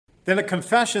Then a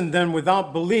confession then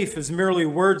without belief is merely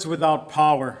words without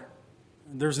power.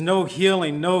 There's no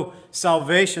healing, no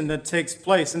salvation that takes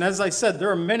place. And as I said, there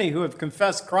are many who have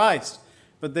confessed Christ,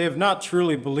 but they have not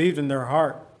truly believed in their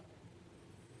heart.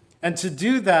 And to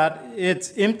do that,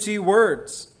 it's empty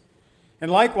words.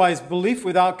 And likewise, belief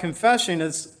without confession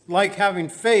is like having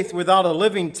faith without a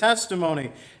living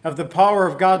testimony of the power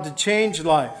of God to change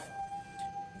life.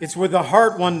 It's with the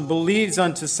heart one believes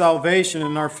unto salvation,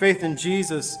 and our faith in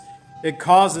Jesus, it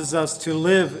causes us to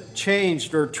live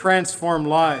changed or transformed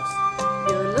lives.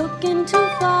 You're looking too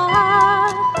far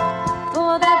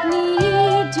for that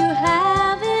need you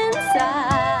have inside.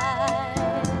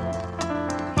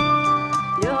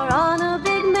 You're on a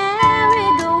big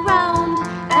merry-go-round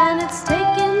and it's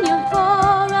taking you for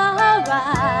a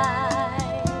ride.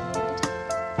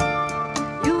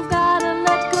 You've got to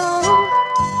let go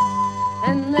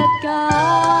and let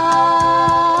God.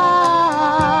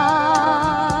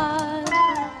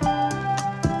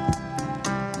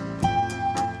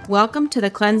 Welcome to the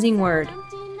Cleansing Word.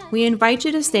 We invite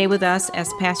you to stay with us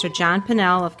as Pastor John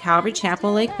Pennell of Calvary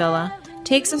Chapel, Lake Villa,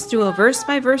 takes us through a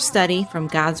verse-by-verse study from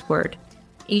God's Word.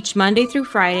 Each Monday through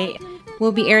Friday,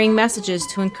 we'll be airing messages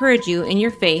to encourage you in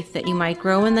your faith that you might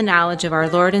grow in the knowledge of our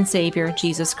Lord and Savior,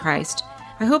 Jesus Christ.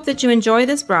 I hope that you enjoy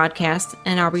this broadcast,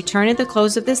 and I'll return at the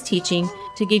close of this teaching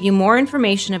to give you more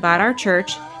information about our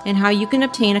church and how you can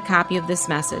obtain a copy of this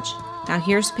message. Now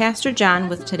here's Pastor John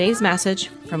with today's message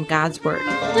from God's Word.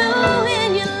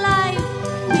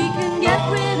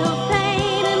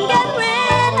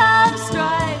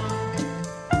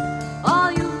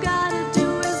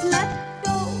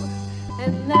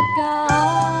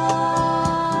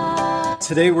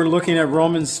 Today we're looking at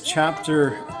Romans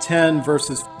chapter 10,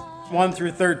 verses 1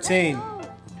 through 13.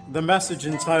 The message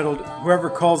entitled,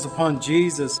 Whoever Calls Upon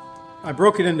Jesus. I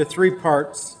broke it into three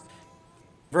parts.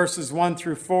 Verses 1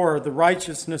 through 4, the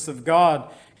righteousness of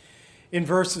God. In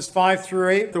verses 5 through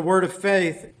 8, the word of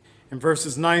faith. In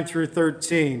verses 9 through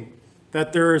 13,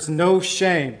 that there is no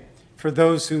shame for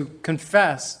those who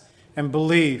confess and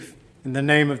believe in the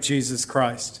name of Jesus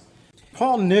Christ.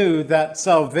 Paul knew that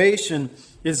salvation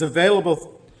is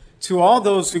available to all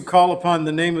those who call upon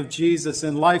the name of Jesus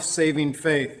in life-saving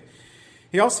faith.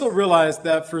 He also realized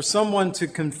that for someone to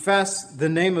confess the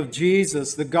name of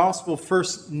Jesus, the gospel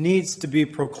first needs to be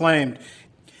proclaimed.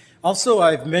 Also,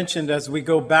 I've mentioned as we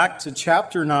go back to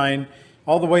chapter 9,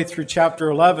 all the way through chapter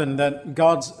 11, that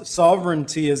God's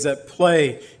sovereignty is at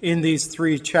play in these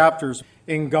three chapters.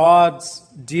 In God's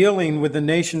dealing with the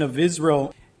nation of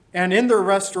Israel, and in their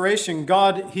restoration,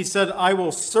 God, He said, I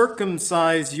will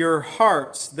circumcise your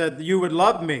hearts that you would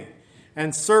love me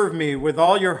and serve me with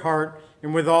all your heart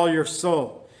and with all your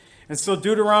soul. And so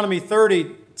Deuteronomy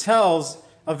 30 tells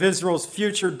of Israel's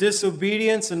future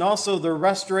disobedience and also the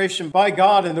restoration by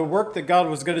God and the work that God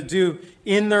was going to do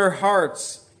in their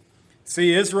hearts.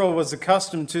 See, Israel was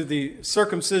accustomed to the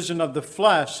circumcision of the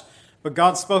flesh, but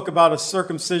God spoke about a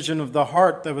circumcision of the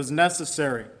heart that was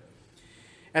necessary.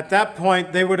 At that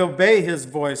point, they would obey His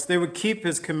voice. They would keep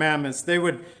His commandments. They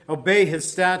would obey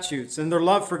His statutes. And their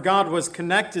love for God was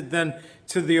connected then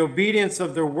to the obedience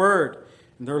of their word.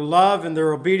 And their love and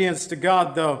their obedience to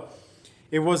God, though,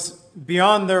 it was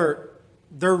beyond their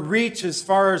reach as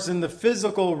far as in the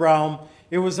physical realm.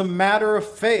 It was a matter of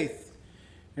faith.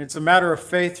 And it's a matter of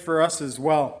faith for us as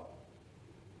well.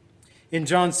 In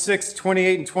John 6,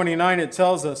 28 and 29, it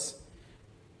tells us,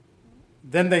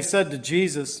 Then they said to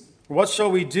Jesus, What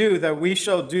shall we do that we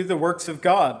shall do the works of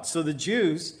God? So the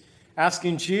Jews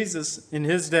asking Jesus in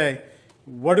His day,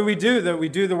 What do we do that we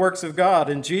do the works of God?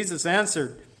 And Jesus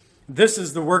answered, This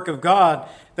is the work of God,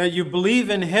 that you believe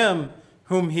in Him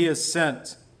whom He has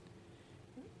sent.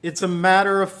 It's a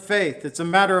matter of faith. It's a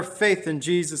matter of faith in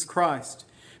Jesus Christ.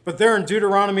 But there in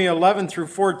Deuteronomy 11 through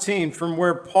 14, from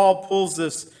where Paul pulls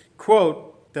this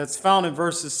quote that's found in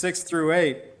verses 6 through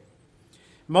 8,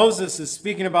 Moses is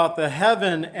speaking about the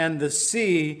heaven and the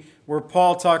sea, where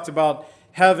Paul talked about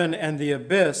heaven and the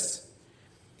abyss.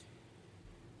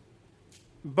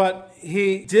 But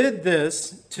he did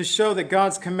this to show that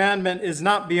God's commandment is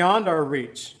not beyond our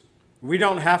reach. We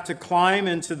don't have to climb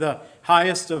into the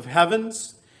highest of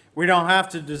heavens. We don't have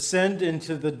to descend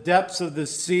into the depths of the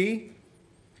sea.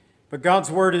 But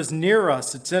God's word is near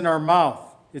us. It's in our mouth.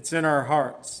 It's in our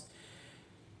hearts.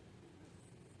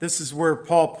 This is where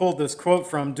Paul pulled this quote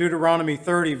from, Deuteronomy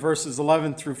 30, verses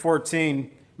 11 through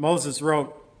 14. Moses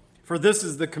wrote, For this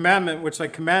is the commandment which I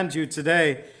command you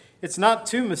today. It's not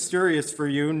too mysterious for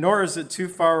you, nor is it too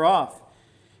far off.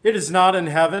 It is not in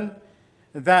heaven,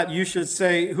 that you should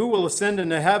say, Who will ascend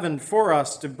into heaven for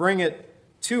us to bring it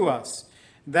to us,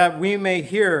 that we may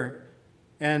hear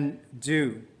and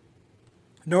do?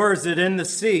 Nor is it in the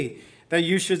sea, that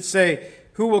you should say,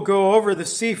 who will go over the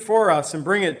sea for us and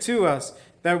bring it to us,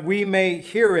 that we may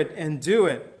hear it and do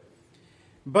it?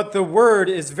 But the word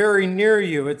is very near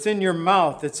you. It's in your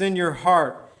mouth. It's in your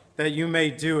heart, that you may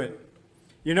do it.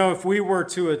 You know, if we were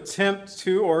to attempt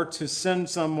to or to send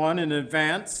someone in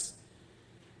advance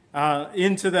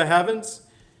into the heavens,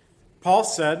 Paul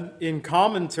said in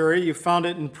commentary, you found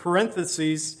it in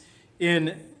parentheses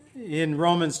in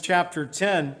Romans chapter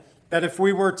 10, that if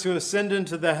we were to ascend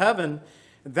into the heaven,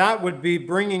 that would be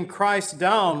bringing Christ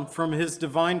down from his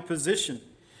divine position.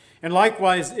 And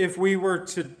likewise, if we were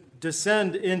to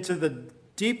descend into the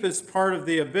deepest part of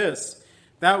the abyss,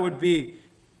 that would be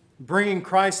bringing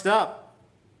Christ up.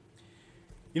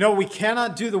 You know, we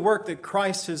cannot do the work that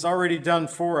Christ has already done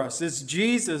for us. It's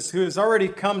Jesus who has already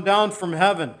come down from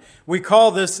heaven. We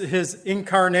call this his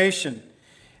incarnation.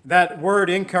 That word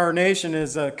incarnation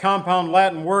is a compound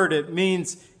Latin word. It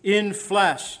means in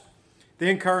flesh. The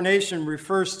incarnation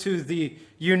refers to the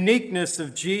uniqueness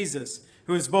of Jesus,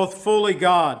 who is both fully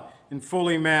God and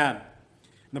fully man.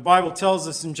 And the Bible tells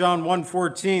us in John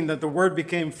 1:14 that the Word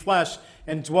became flesh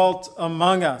and dwelt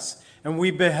among us, and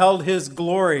we beheld his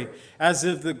glory as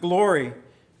if the glory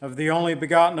of the only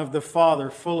begotten of the Father,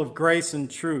 full of grace and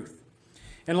truth.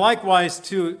 And likewise,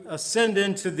 to ascend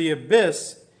into the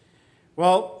abyss,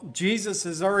 well, Jesus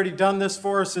has already done this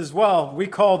for us as well. We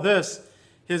call this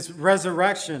his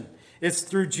resurrection. It's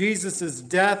through Jesus'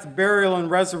 death, burial, and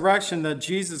resurrection that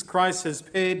Jesus Christ has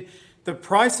paid the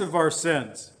price of our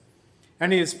sins.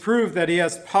 And he has proved that he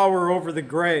has power over the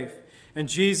grave. And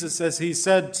Jesus, as he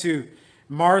said to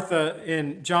Martha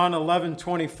in John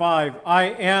 11:25, I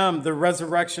am the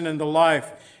resurrection and the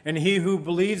life, and he who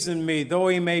believes in me, though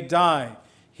he may die,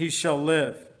 he shall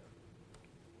live.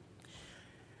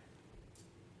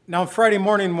 Now, Friday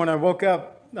morning when I woke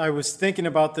up, I was thinking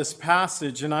about this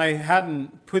passage, and I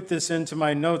hadn't put this into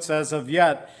my notes as of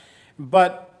yet.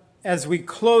 But as we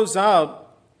close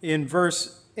out in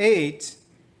verse 8,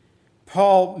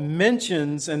 Paul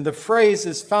mentions, and the phrase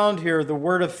is found here, the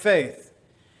word of faith.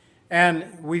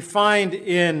 And we find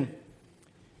in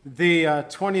the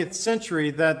 20th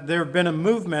century that there have been a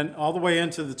movement all the way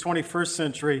into the 21st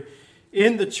century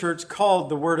in the church called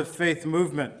the Word of Faith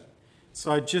movement.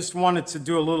 So I just wanted to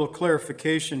do a little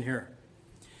clarification here.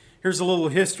 Here's a little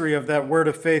history of that Word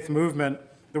of Faith movement.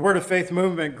 The Word of Faith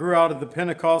movement grew out of the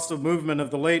Pentecostal movement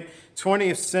of the late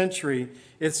 20th century.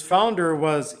 Its founder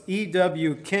was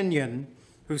E.W. Kenyon,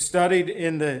 who studied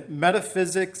in the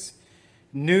metaphysics,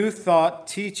 New Thought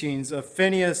teachings of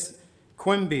Phineas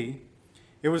Quimby.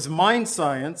 It was mind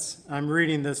science, I'm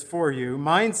reading this for you,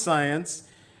 mind science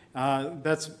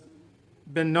that's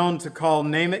been known to call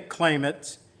name it, claim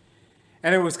it.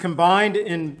 And it was combined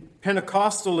in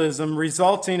Pentecostalism,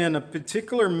 resulting in a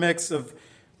particular mix of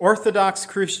Orthodox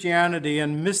Christianity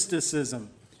and mysticism.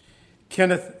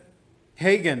 Kenneth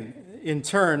Hagin, in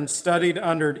turn, studied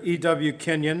under E.W.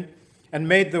 Kenyon and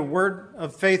made the Word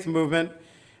of Faith movement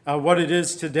what it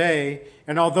is today.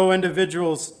 And although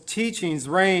individuals' teachings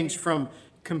range from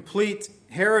complete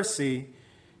heresy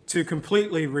to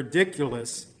completely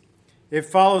ridiculous, it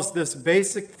follows this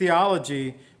basic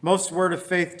theology most Word of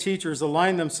Faith teachers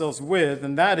align themselves with,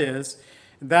 and that is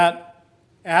that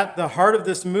at the heart of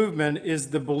this movement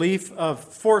is the belief of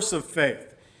force of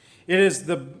faith. It is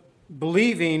the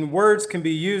believing words can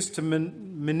be used to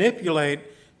manipulate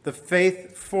the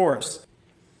faith force,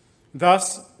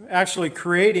 thus actually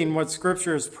creating what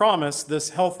Scripture has promised, this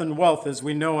health and wealth as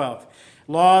we know of.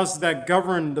 Laws that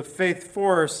govern the faith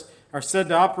force are said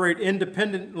to operate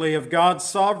independently of God's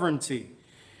sovereignty,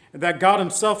 that God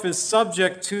himself is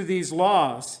subject to these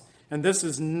laws, and this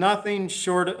is nothing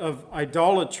short of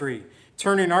idolatry,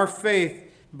 turning our faith,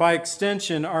 by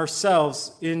extension,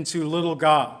 ourselves into little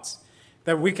gods,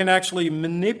 that we can actually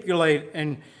manipulate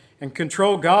and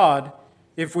control God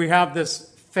if we have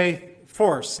this faith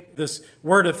force, this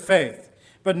word of faith.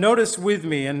 But notice with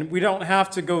me, and we don't have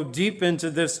to go deep into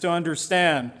this to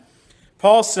understand,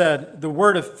 Paul said, the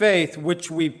word of faith which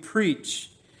we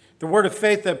preach. The word of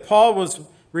faith that Paul was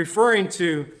referring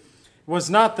to was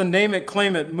not the name it,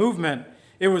 claim it movement.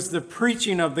 It was the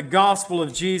preaching of the gospel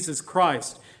of Jesus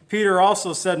Christ. Peter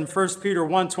also said in 1 Peter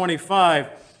 1:25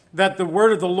 that the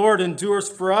word of the Lord endures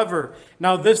forever.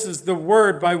 Now this is the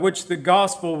word by which the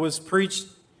gospel was preached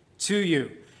to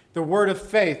you. The word of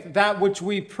faith, that which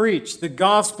we preach, the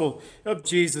gospel of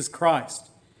Jesus Christ,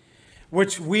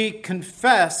 which we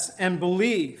confess and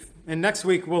believe. And next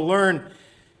week we'll learn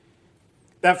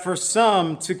that for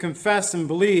some to confess and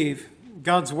believe,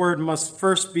 God's word must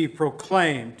first be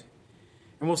proclaimed.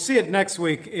 And we'll see it next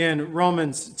week in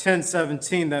Romans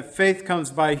 10:17, that faith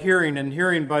comes by hearing and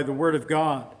hearing by the word of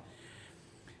God.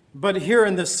 But here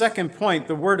in the second point,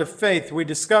 the word of faith, we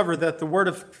discover that the word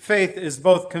of faith is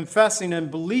both confessing and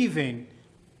believing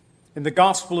in the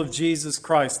gospel of Jesus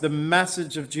Christ, the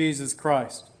message of Jesus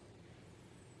Christ.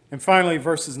 And finally,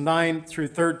 verses 9 through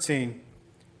 13,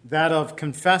 that of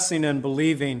confessing and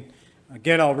believing.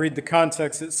 Again, I'll read the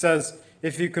context. It says,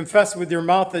 if you confess with your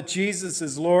mouth that Jesus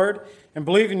is Lord and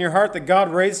believe in your heart that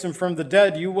God raised him from the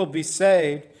dead, you will be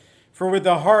saved. For with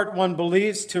the heart one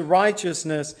believes to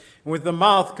righteousness, and with the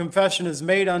mouth confession is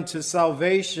made unto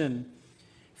salvation.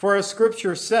 For as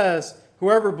Scripture says,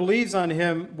 whoever believes on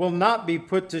him will not be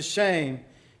put to shame.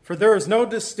 For there is no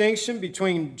distinction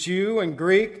between Jew and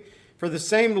Greek, for the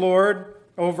same Lord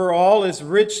over all is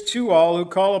rich to all who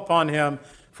call upon him.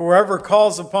 For whoever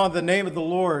calls upon the name of the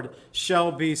Lord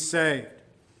shall be saved.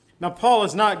 Now, Paul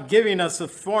is not giving us a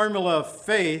formula of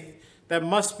faith that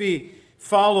must be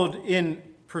followed in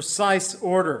precise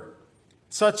order,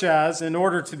 such as, in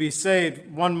order to be saved,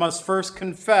 one must first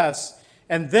confess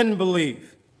and then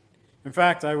believe. In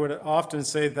fact, I would often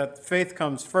say that faith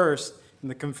comes first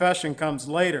and the confession comes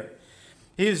later.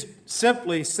 He's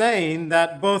simply saying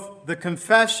that both the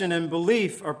confession and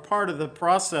belief are part of the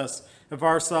process of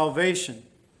our salvation.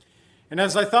 And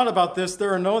as I thought about this,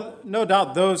 there are no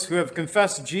doubt those who have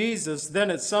confessed Jesus, then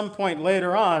at some point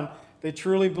later on, they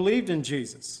truly believed in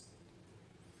Jesus.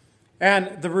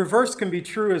 And the reverse can be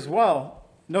true as well.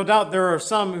 No doubt there are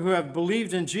some who have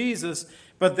believed in Jesus,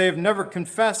 but they've never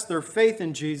confessed their faith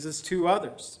in Jesus to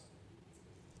others.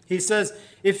 He says,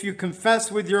 if you confess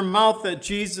with your mouth that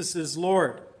Jesus is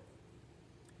Lord.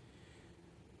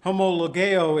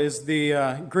 Homologeo is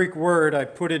the Greek word. I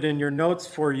put it in your notes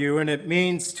for you, and it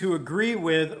means to agree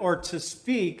with or to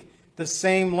speak the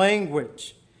same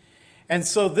language. And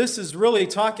so this is really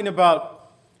talking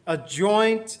about a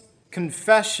joint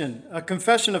confession, a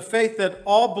confession of faith that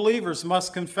all believers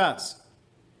must confess.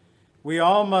 We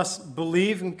all must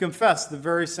believe and confess the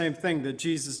very same thing, that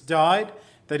Jesus died,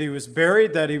 that he was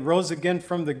buried, that he rose again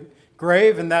from the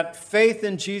grave, and that faith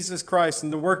in Jesus Christ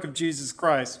and the work of Jesus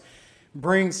Christ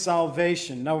brings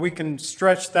salvation. Now, we can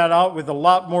stretch that out with a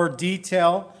lot more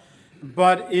detail,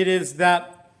 but it is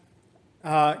that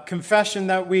confession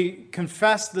that we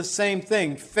confess the same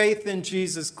thing, faith in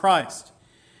Jesus Christ.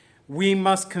 We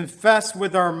must confess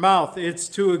with our mouth. It's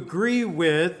to agree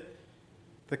with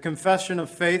the confession of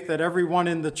faith that everyone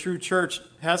in the true church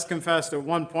has confessed at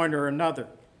one point or another.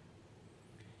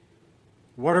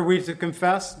 What are we to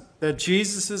confess? That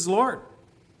Jesus is Lord.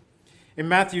 In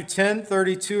Matthew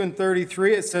 10:32 and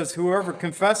 33, it says, whoever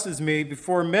confesses me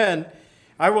before men,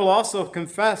 I will also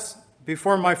confess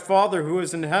before my Father who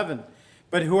is in heaven.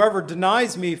 But whoever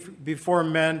denies me before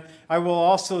men, I will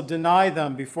also deny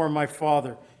them before my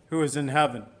Father who is in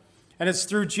heaven. And it's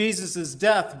through Jesus'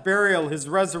 death, burial, his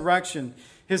resurrection,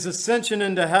 his ascension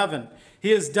into heaven.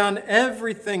 He has done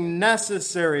everything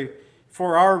necessary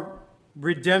for our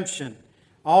redemption.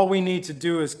 All we need to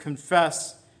do is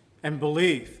confess and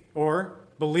believe, or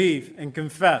believe and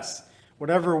confess,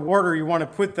 whatever order you want to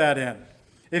put that in.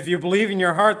 If you believe in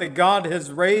your heart that God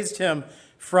has raised him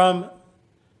from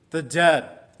the dead,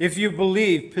 if you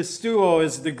believe, pisteuo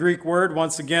is the Greek word.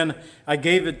 Once again, I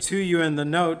gave it to you in the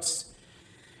notes.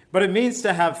 But it means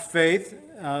to have faith,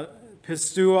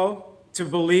 pisteuo, to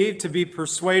believe, to be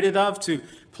persuaded of, to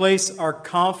place our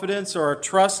confidence or our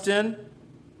trust in.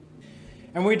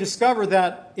 And we discover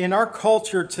that in our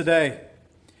culture today,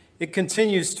 it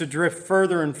continues to drift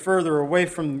further and further away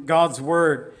from God's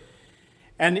word.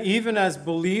 And even as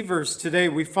believers today,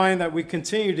 we find that we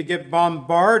continue to get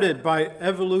bombarded by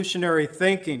evolutionary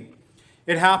thinking.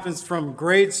 It happens from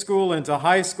grade school into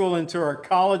high school, into our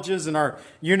colleges and our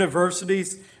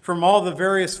universities, from all the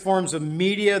various forms of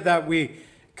media that we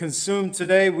consume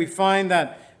today. We find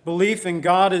that belief in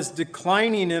God is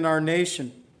declining in our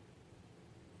nation.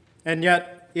 And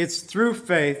yet, it's through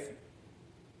faith.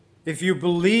 If you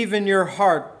believe in your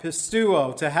heart,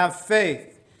 pisteuo, to have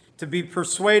faith, to be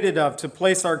persuaded of, to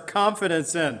place our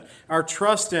confidence in, our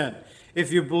trust in.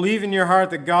 If you believe in your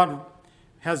heart that God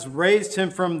has raised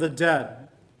him from the dead,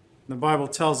 the Bible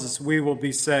tells us we will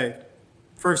be saved.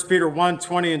 1 Peter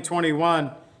 1:20 and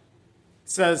 21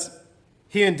 says,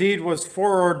 he indeed was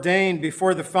foreordained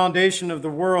before the foundation of the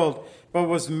world, but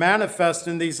was manifest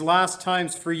in these last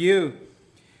times for you,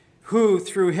 who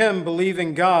through him believe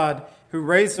in God, who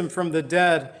raised him from the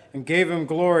dead and gave him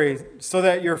glory, so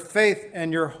that your faith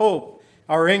and your hope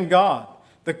are in God.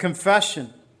 The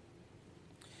confession.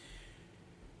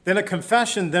 Then a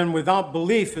confession then without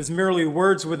belief is merely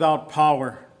words without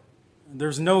power.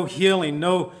 There's no healing,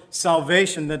 no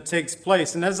salvation that takes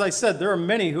place. And as I said, there are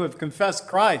many who have confessed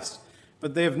Christ,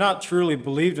 but they have not truly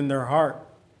believed in their heart.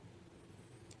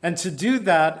 And to do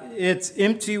that, it's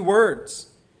empty words.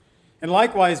 And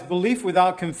likewise, belief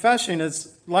without confession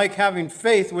is like having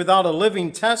faith without a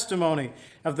living testimony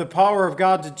of the power of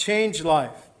God to change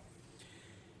life.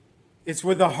 It's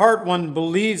with the heart one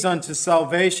believes unto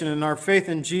salvation, and our faith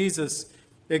in Jesus,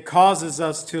 it causes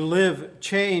us to live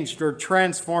changed or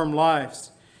transformed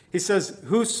lives. He says,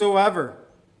 whosoever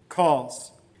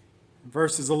calls,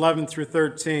 verses 11 through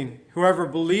 13, whoever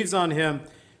believes on him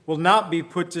will not be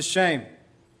put to shame.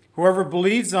 Whoever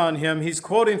believes on him, he's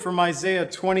quoting from Isaiah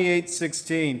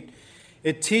 28:16.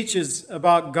 It teaches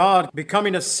about God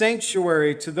becoming a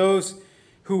sanctuary to those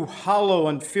who hallow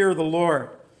and fear the Lord.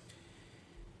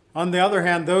 On the other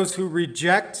hand, those who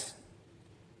reject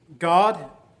God,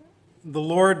 the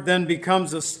Lord then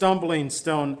becomes a stumbling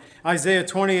stone. Isaiah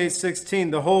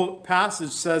 28:16, the whole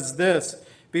passage says this,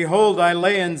 behold, I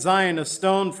lay in Zion a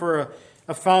stone for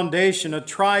a foundation, a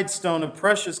tried stone, a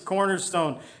precious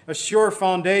cornerstone, a sure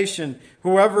foundation.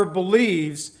 Whoever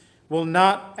believes will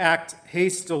not act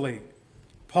hastily.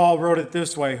 Paul wrote it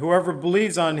this way, whoever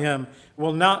believes on him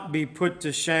will not be put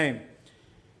to shame.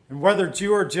 And whether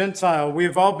Jew or Gentile, we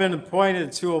have all been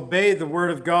appointed to obey the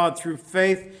word of God through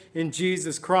faith in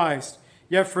Jesus Christ.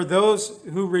 Yet for those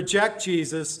who reject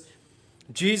Jesus,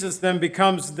 Jesus then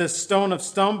becomes this stone of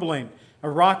stumbling, a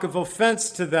rock of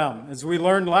offense to them, as we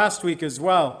learned last week as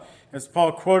well, as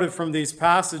Paul quoted from these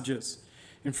passages.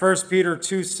 In 1 Peter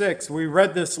 2:6, we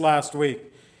read this last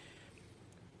week,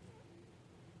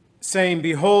 saying,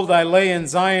 behold, I lay in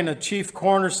Zion a chief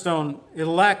cornerstone,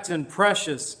 elect and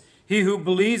precious. He who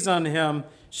believes on him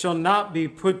shall not be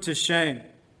put to shame.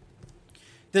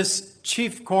 This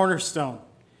chief cornerstone.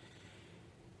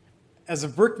 As a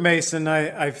brick mason,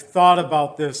 I've thought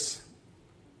about this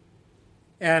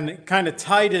and kind of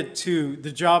tied it to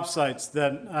the job sites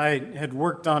that I had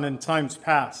worked on in times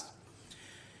past.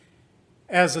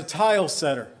 As a tile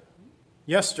setter,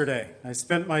 yesterday, I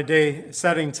spent my day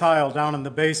setting tile down in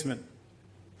the basement.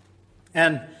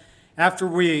 And after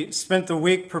we spent the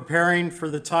week preparing for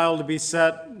the tile to be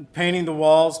set, painting the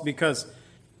walls, because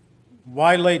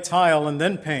why lay tile and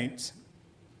then paint?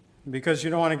 Because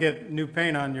you don't want to get new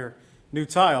paint on your new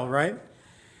tile, right?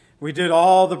 We did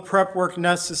all the prep work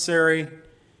necessary,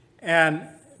 and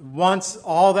once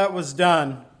all that was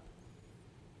done,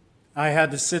 I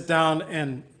had to sit down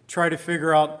and try to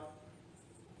figure out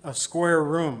a square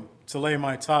room to lay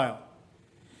my tile.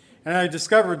 And I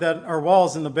discovered that our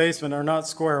walls in the basement are not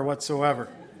square whatsoever.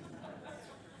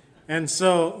 And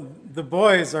so the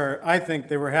boys I think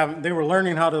they were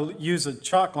learning how to use a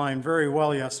chalk line very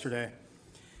well yesterday,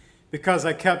 because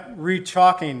I kept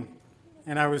re-chalking,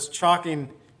 and I was chalking,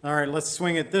 all right, let's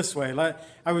swing it this way.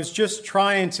 I was just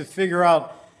trying to figure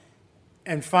out,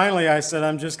 and finally I said,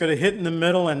 I'm just going to hit in the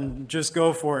middle and just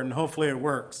go for it, and hopefully it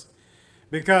works.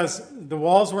 Because the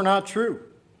walls were not true.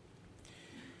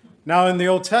 Now, in the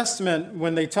Old Testament,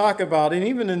 when they talk about, and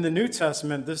even in the New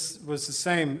Testament, this was the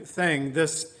same thing,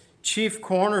 this chief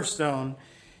cornerstone,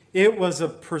 it was a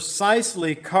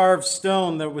precisely carved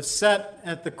stone that was set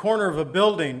at the corner of a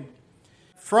building,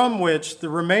 from which the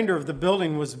remainder of the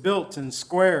building was built and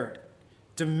squared.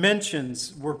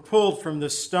 Dimensions were pulled from the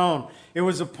stone. It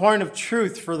was a point of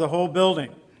truth for the whole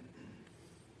building.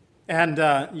 And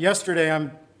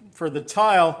yesterday, for the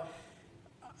tile,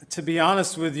 to be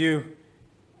honest with you,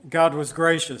 God was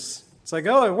gracious. It's like,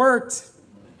 oh, it worked.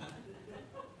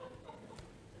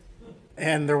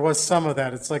 And there was some of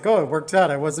that. It's like, oh, it worked out.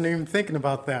 I wasn't even thinking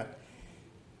about that.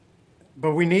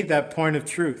 But we need that point of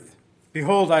truth.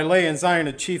 Behold, I lay in Zion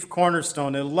a chief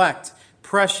cornerstone, elect,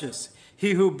 precious.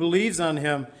 He who believes on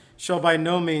him shall by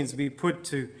no means be put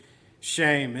to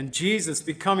shame. And Jesus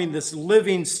becoming this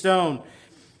living stone,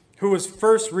 who was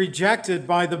first rejected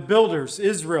by the builders,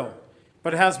 Israel,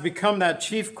 but has become that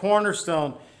chief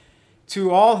cornerstone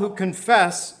to all who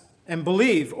confess and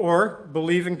believe, or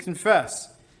believe and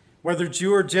confess, whether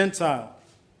Jew or Gentile.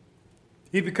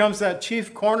 He becomes that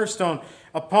chief cornerstone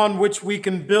upon which we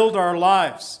can build our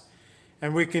lives,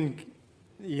 and we can,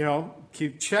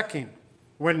 keep checking.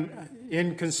 When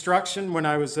in construction, when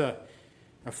I was a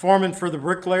foreman for the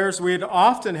bricklayers, we'd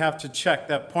often have to check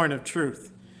that point of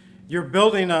truth. You're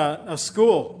building a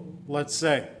school, let's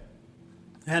say,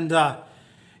 and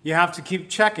you have to keep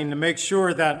checking to make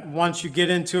sure that once you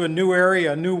get into a new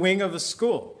area, a new wing of a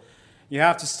school, you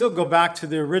have to still go back to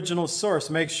the original source.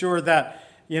 Make sure that,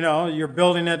 you're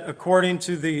building it according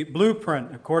to the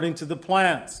blueprint, according to the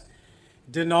plans.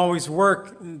 It didn't always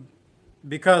work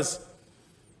because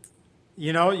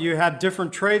you had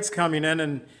different trades coming in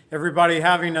and everybody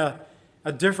having a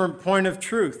different point of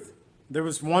truth. There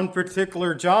was one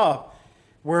particular job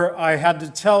where I had to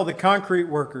tell the concrete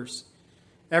workers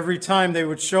every time they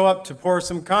would show up to pour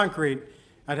some concrete,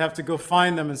 I'd have to go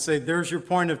find them and say, there's your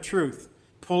point of truth.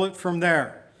 Pull it from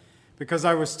there. Because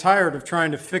I was tired of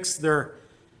trying to fix their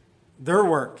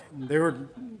work. They were,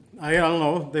 I don't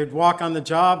know, they'd walk on the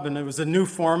job and it was a new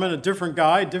foreman, a different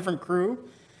guy, different crew.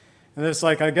 And it's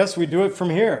like, I guess we do it from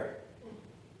here.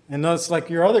 And it's like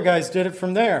your other guys did it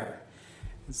from there.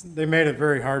 They made it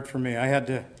very hard for me. I had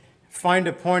to find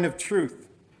a point of truth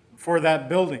for that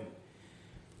building.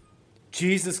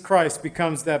 Jesus Christ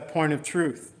becomes that point of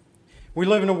truth. We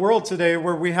live in a world today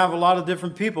where we have a lot of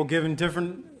different people giving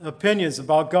different opinions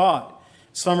about God.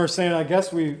 Some are saying, I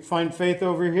guess we find faith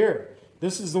over here.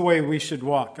 This is the way we should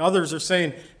walk. Others are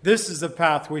saying, this is the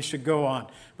path we should go on.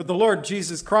 But the Lord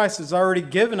Jesus Christ has already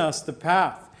given us the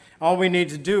path. All we need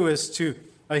to do is to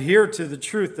adhere to the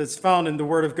truth that's found in the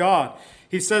Word of God.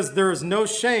 He says there is no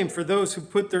shame for those who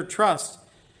put their trust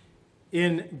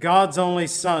in God's only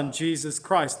Son, Jesus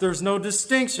Christ. There's no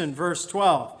distinction, verse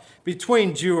 12,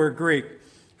 between Jew or Greek.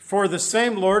 For the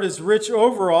same Lord is rich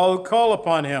over all who call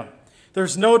upon him.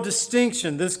 There's no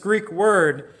distinction. This Greek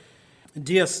word,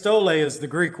 diastole is the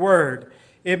Greek word.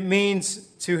 It means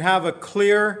to have a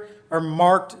clear or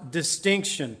marked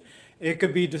distinction. It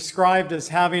could be described as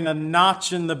having a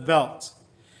notch in the belt.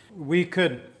 We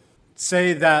could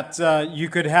say that you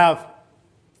could have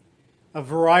a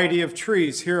variety of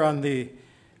trees here on the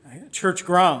church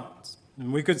grounds.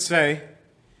 And we could say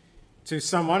to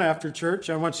someone after church,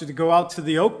 I want you to go out to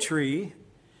the oak tree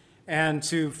and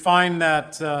to find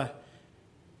that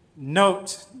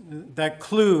note, that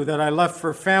clue that I left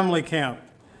for family camp.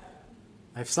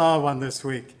 I saw one this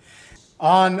week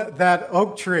on that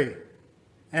oak tree.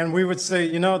 And we would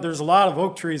say, there's a lot of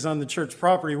oak trees on the church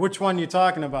property. Which one are you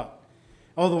talking about?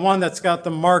 Oh, the one that's got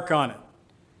the mark on it.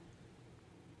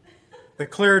 The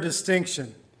clear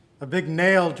distinction. A big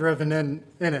nail driven in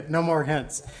it. No more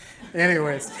hints.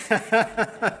 Anyways.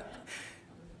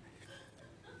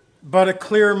 But a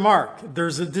clear mark.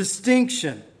 There's a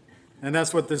distinction. And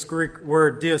that's what this Greek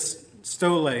word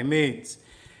diastole means.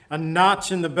 A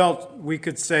notch in the belt, we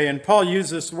could say. And Paul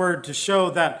used this word to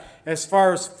show that as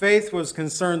far as faith was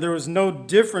concerned, there was no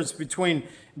difference between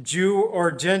Jew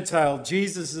or Gentile.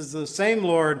 Jesus is the same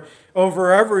Lord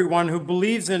over everyone who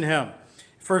believes in him.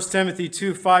 1 Timothy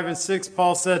 2, 5 and 6,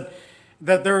 Paul said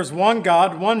that there is one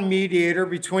God, one mediator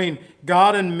between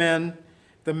God and men,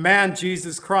 the man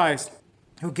Jesus Christ,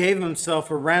 who gave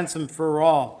himself a ransom for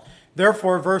all.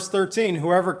 Therefore, verse 13,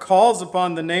 whoever calls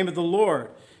upon the name of the Lord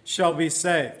shall be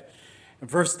saved. And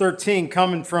verse 13,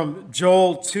 coming from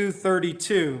Joel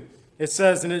 2:32, it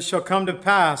says, and it shall come to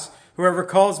pass, whoever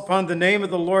calls upon the name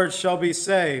of the Lord shall be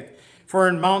saved. For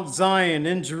in Mount Zion,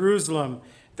 in Jerusalem,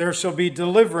 there shall be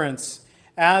deliverance,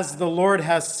 as the Lord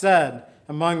has said,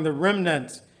 among the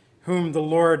remnant whom the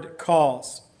Lord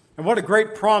calls. And what a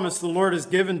great promise the Lord has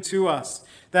given to us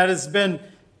that has been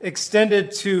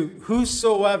extended to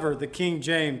whosoever, the King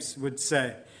James would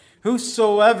say.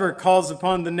 Whosoever calls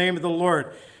upon the name of the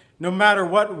Lord, no matter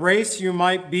what race you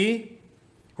might be,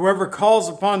 whoever calls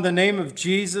upon the name of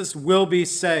Jesus will be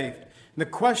saved. And the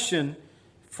question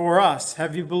for us,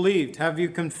 have you believed? Have you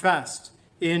confessed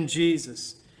in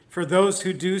Jesus? For those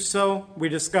who do so, we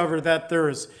discover that there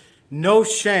is no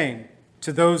shame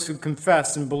to those who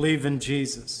confess and believe in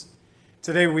Jesus.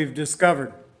 Today we've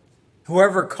discovered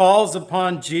whoever calls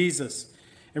upon Jesus.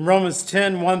 In Romans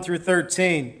 10, 1 through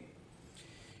 13,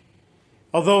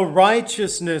 although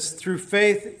righteousness through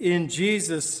faith in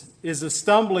Jesus is a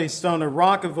stumbling stone, a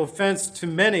rock of offense to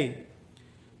many,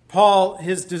 Paul,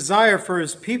 his desire for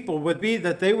his people would be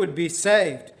that they would be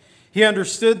saved. He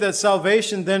understood that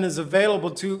salvation then is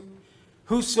available to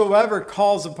whosoever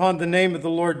calls upon the name of the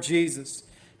Lord Jesus.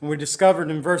 And we discovered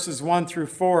in verses 1 through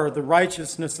 4, the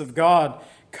righteousness of God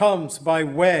comes by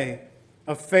way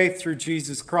of faith through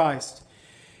Jesus Christ.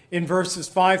 In verses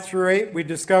 5 through 8, we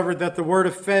discovered that the word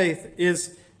of faith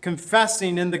is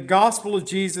confessing in the gospel of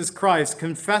Jesus Christ,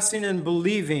 confessing and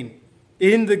believing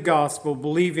in the gospel,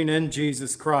 believing in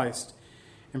Jesus Christ.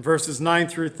 In verses 9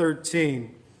 through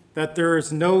 13, that there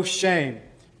is no shame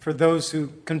for those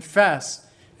who confess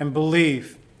and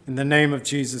believe in the name of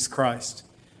Jesus Christ.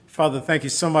 Father, thank you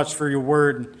so much for your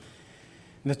word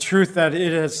and the truth that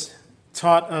it has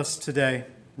taught us today.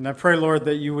 And I pray, Lord,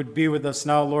 that you would be with us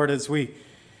now, Lord, as we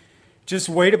just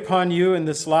wait upon you in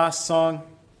this last song.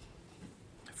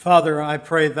 Father, I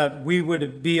pray that we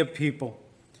would be a people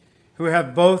who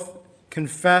have both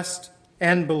confessed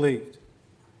and believed,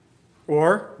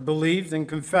 or believed and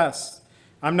confessed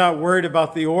I'm not worried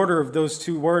about the order of those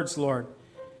two words, Lord.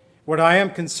 What I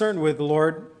am concerned with,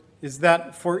 Lord, is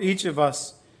that for each of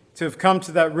us to have come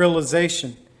to that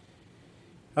realization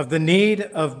of the need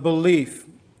of belief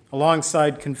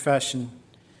alongside confession.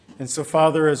 And so,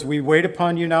 Father, as we wait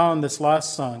upon you now in this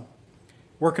last song,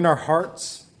 work in our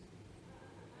hearts,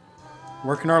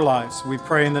 work in our lives. We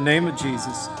pray in the name of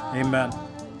Jesus. Amen.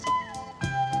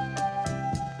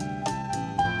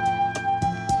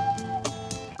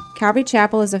 Calvary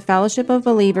Chapel is a fellowship of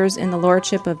believers in the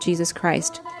Lordship of Jesus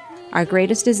Christ. Our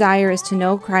greatest desire is to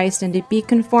know Christ and to be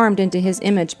conformed into His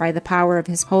image by the power of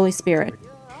His Holy Spirit.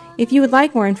 If you would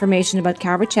like more information about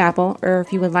Calvary Chapel, or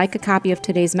if you would like a copy of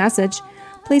today's message,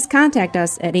 please contact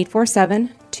us at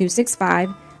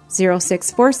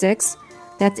 847-265-0646.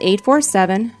 That's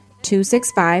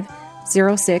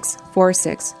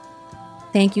 847-265-0646.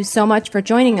 Thank you so much for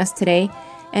joining us today,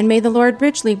 and may the Lord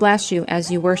richly bless you as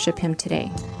you worship Him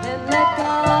today.